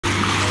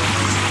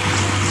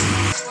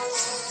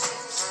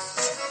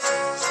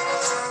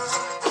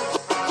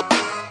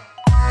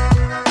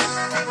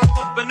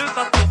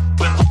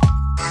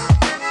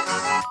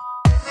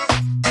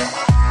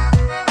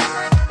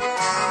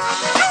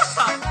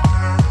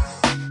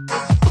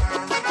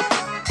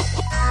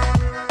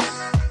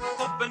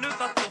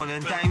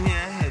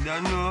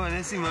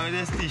Simion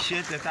with this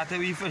t-shirt. That's how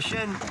we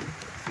fishing.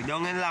 We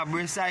down in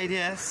Labra side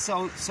here,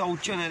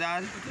 South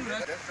Trinidad.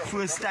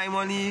 First time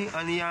on the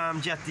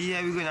jetty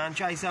here. We're gonna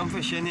try some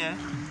fishing here.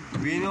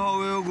 We know how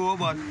we'll go,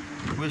 but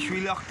wish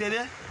we luck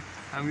today.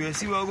 And we'll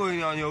see what's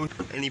going on here.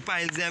 And the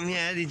piles them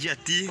here, the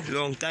jetty,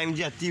 long time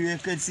jetty we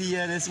could see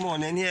here this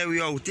morning here. We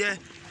out here.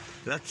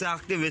 Lots of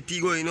activity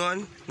going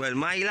on. Well,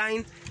 my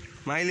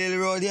little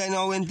rod here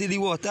now into the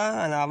water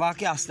and I have a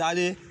caster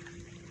there.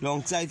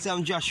 Alongside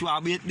some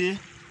Joshua bait there.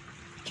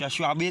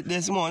 Joshua bait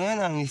this morning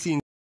and we see.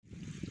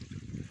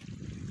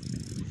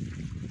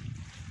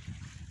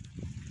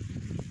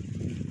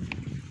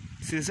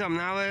 See something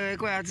now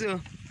quiet too?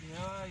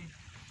 Yeah.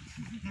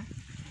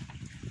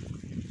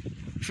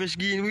 Fish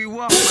gain we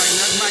walk by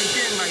not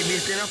biting, by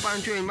baiting up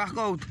and throwing back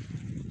out.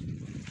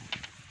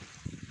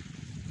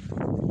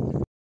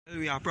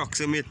 We are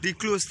approximately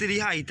close to the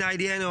high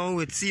tide here now.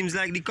 It seems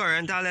like the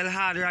current a little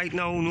hard right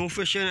now. No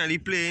fishing on the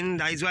plane.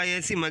 That's why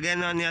you see me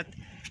again on yet.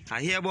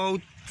 I hear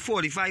about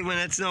 45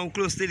 minutes now,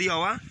 close to the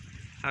hour.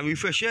 And we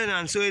fishing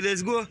and so it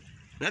is go.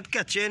 Not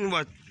catching,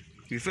 but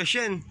we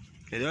fishing.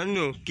 I don't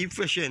know. Keep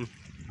fishing.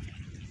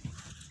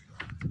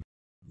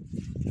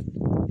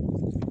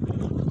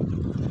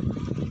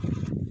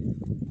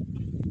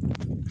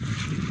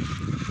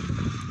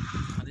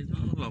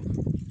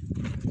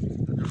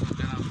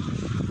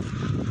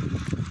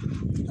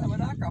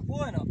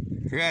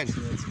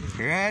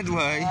 Red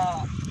boy,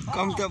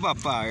 come to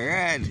Papa,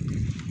 red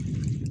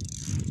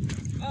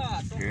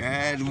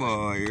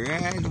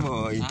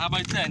boy. How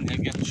about 10? You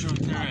get through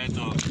the red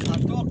dog. I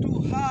talk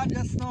too hard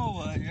just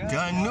now.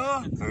 Don't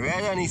know,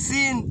 red on the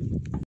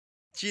scene.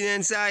 Chin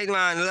inside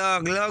man,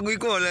 log we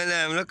calling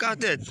them, look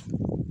at it.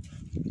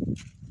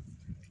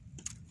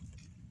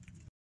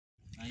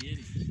 I hear it.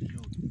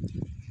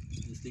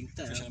 This thing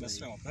tight.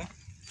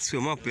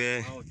 Swim up,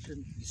 eh?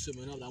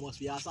 Swimming up, that must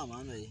be awesome,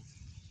 man.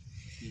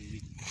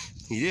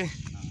 Yeah.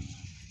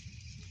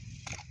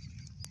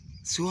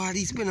 So are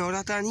these spin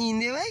out that in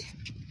there, right?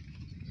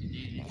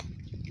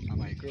 A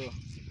micro.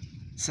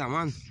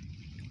 Salmon.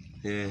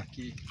 Yeah.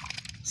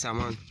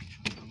 Salmon.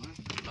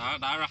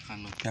 That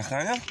rakan.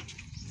 Rakan?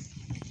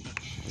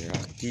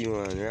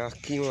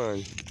 Rocky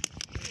man.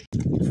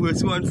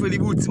 First one for the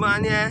boots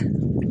man, yeah.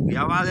 We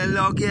have all the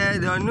luck here,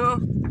 don't know.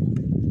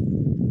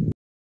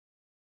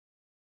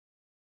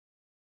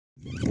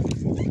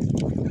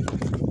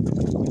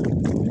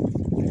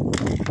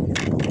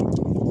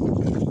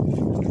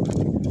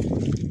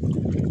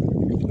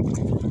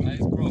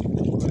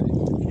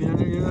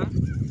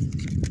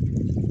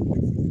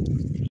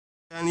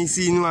 Any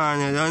scene man,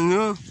 I don't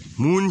know.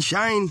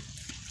 Moonshine.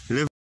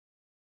 Live.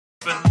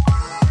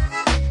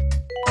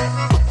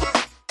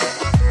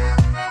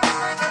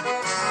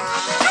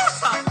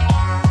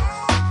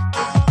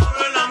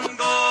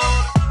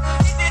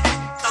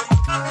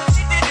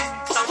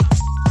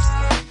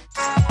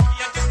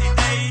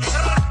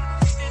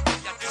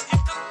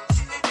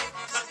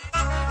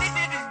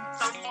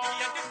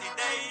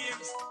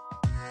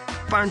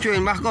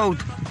 Punching back out.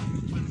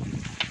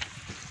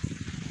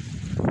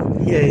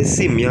 Here is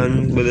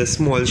Simion with a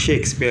small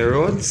Shakespeare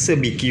rod,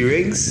 sabiki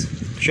rigs,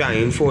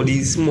 trying for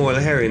these small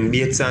herring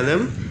baits on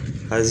them,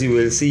 as you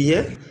will see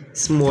here.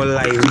 Small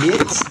live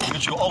baits.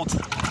 Get you out.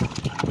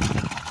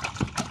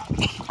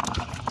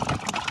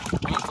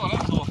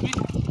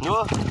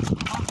 No?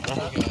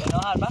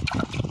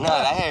 No,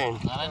 that herring.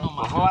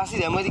 How I see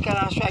them with the kind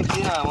of stripes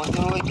in I want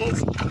to know what it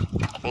is.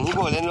 When you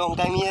go in a long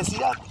time, you see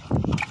that?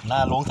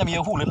 Nah, long time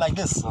you hold it like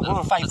this.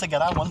 5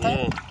 together one time.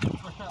 Yeah.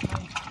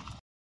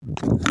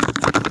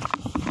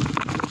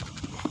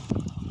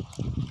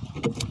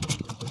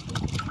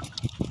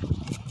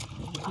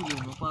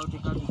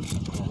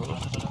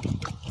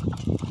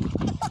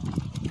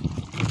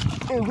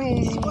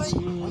 What's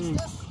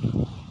this?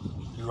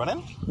 You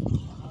running?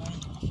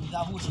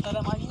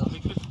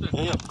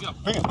 Yeah.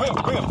 Bring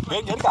him.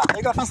 Bring him.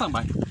 Fast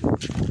by.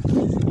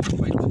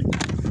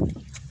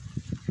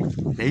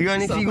 There you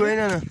on if you going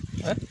on.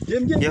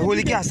 Yeah,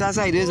 holy cast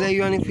outside, there's like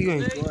you on if you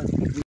going.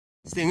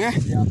 Sting, eh?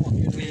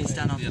 We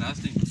stand up. Yeah, that's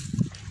thing.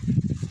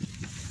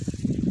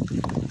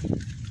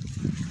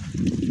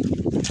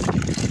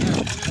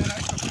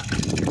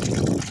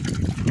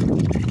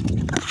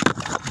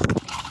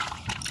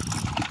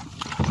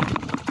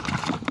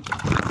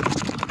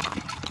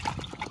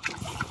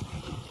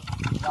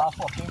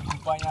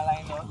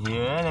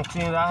 Yeah, next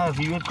thing I have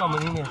you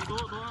coming in here. I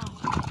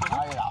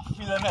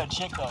feel a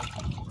check out.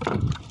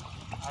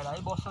 I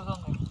like bosses on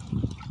me.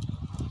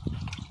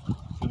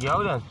 You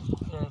out then?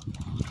 Yeah.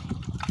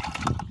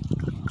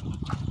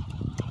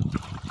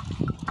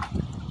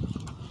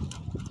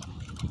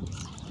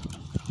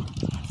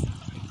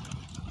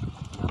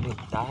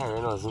 That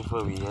herring wasn't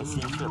for me. I see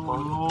it flip on.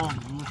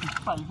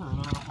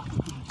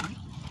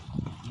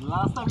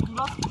 Last time we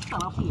lost, it's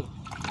not up here.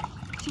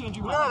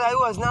 No, that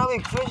was now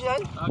big fish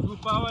then.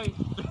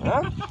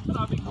 Huh?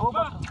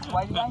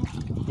 Why the line?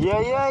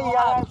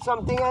 Yeah,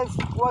 something else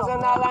was on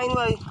that line,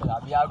 boy.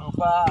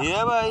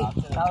 Yeah, boy.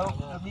 Now,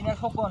 the next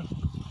hook on.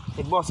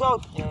 It bust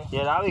out? Yeah.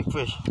 Yeah, that big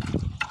fish.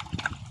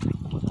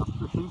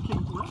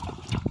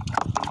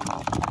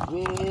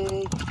 Wait.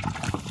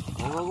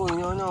 What's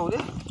going on now,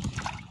 there?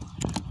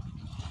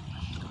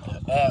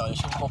 Yeah, you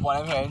should come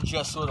on here and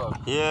just so dog.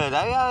 Yeah,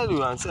 that you gotta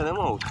do and sell them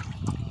out.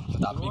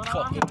 That big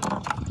fucking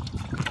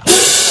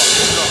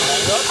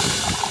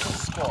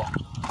score.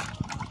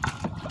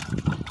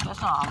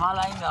 That's not a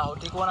line now.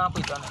 Take one and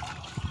put it on it.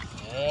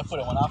 Yeah, put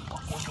it on up.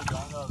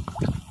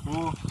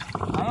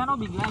 I have no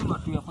big line,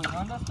 but you put it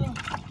on that thing.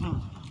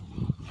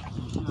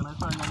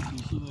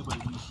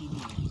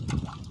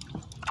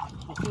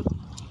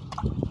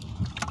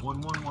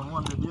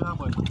 One, the deal,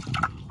 but you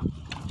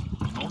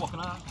know what can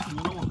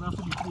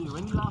to be clear.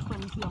 When last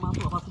time you see a man to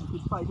have to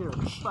fight here,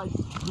 fight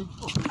big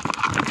fucking.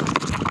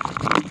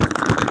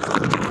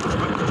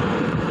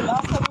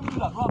 Last time we do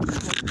that, Rob.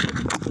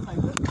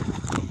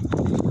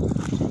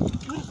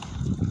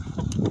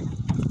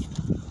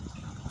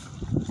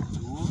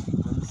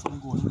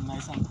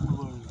 Nice and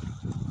cool.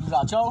 Is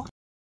that Joe?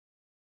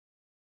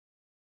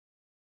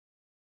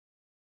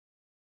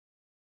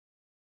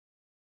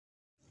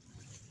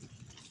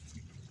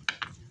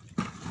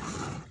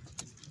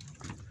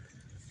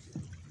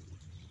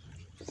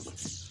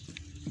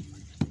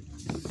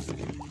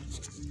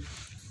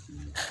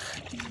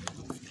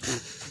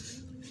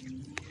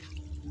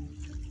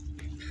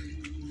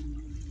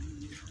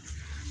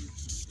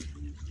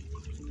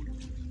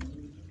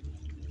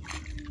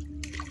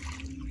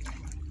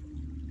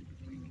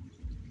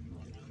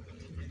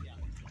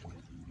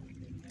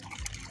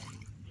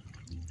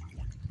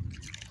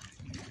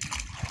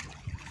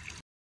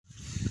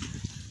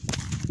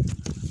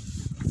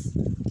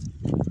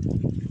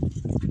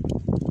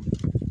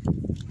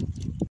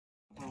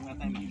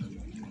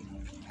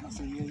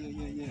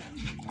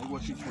 I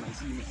watch it when I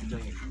see you message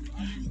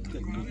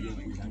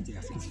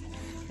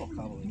fuck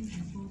out.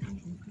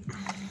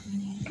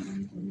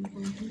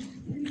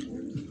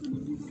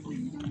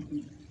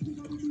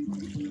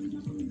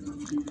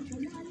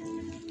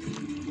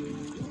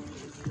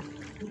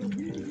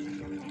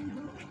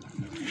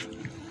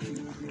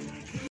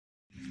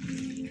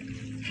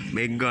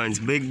 Big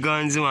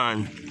guns, man.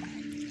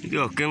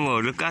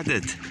 Look at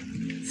it.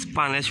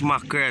 Spanish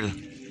mackerel.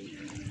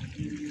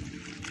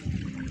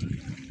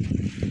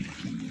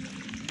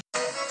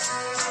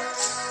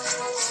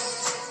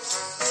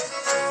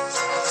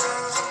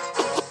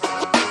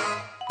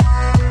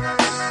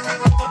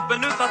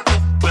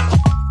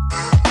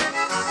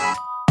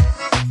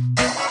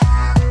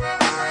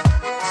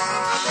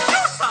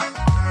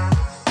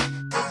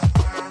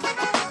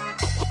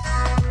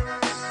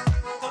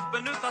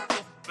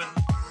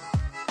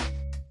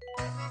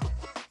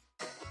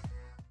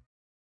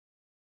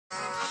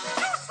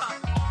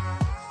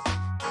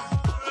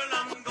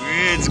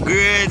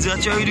 Grades,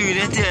 what are you doing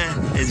it here?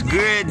 It's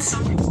grades.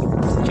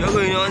 What's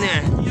going on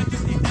here?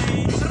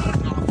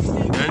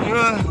 And you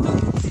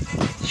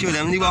show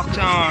them the box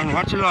on.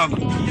 Watch the log.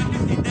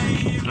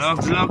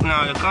 Log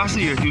now. You can't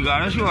see it. You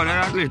gotta show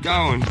that later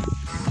on. You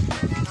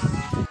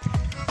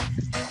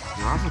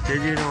have to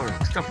take it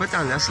on. Stop it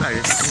on that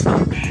slide.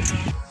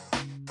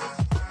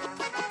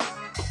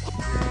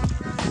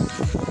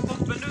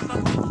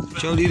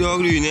 Show the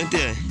dog doing it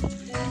here.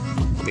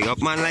 Big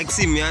up man like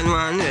Simion,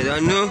 man. I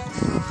don't know.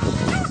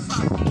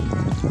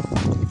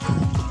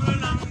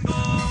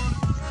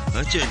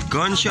 Watch it,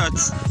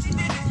 gunshots.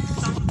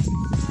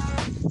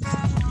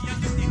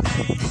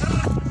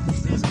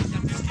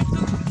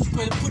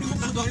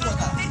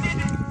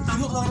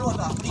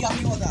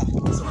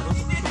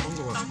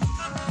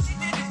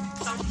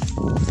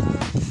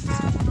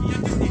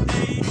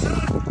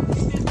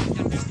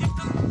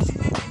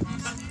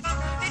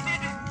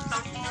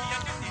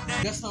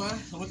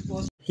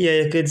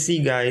 Here you could see,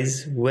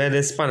 guys, where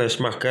the Spanish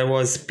mackerel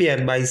was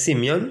speared by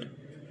Simion.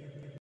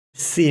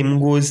 Same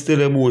goes to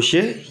the bush.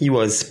 He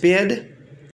was speared.